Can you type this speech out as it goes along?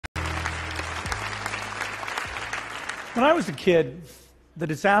When I was a kid, the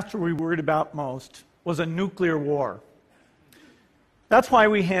disaster we worried about most was a nuclear war. That's why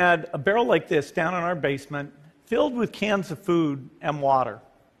we had a barrel like this down in our basement filled with cans of food and water.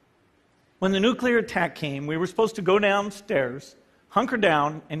 When the nuclear attack came, we were supposed to go downstairs, hunker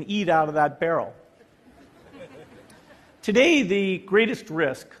down, and eat out of that barrel. Today, the greatest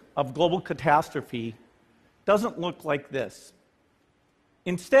risk of global catastrophe doesn't look like this.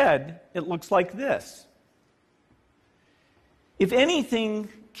 Instead, it looks like this. If anything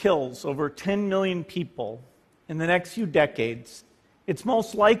kills over 10 million people in the next few decades, it's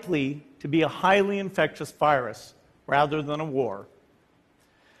most likely to be a highly infectious virus rather than a war.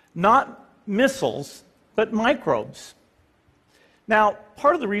 Not missiles, but microbes. Now,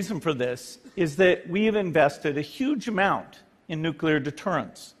 part of the reason for this is that we have invested a huge amount in nuclear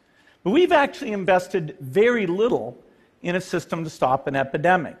deterrence, but we've actually invested very little in a system to stop an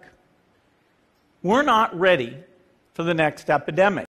epidemic. We're not ready for the next epidemic.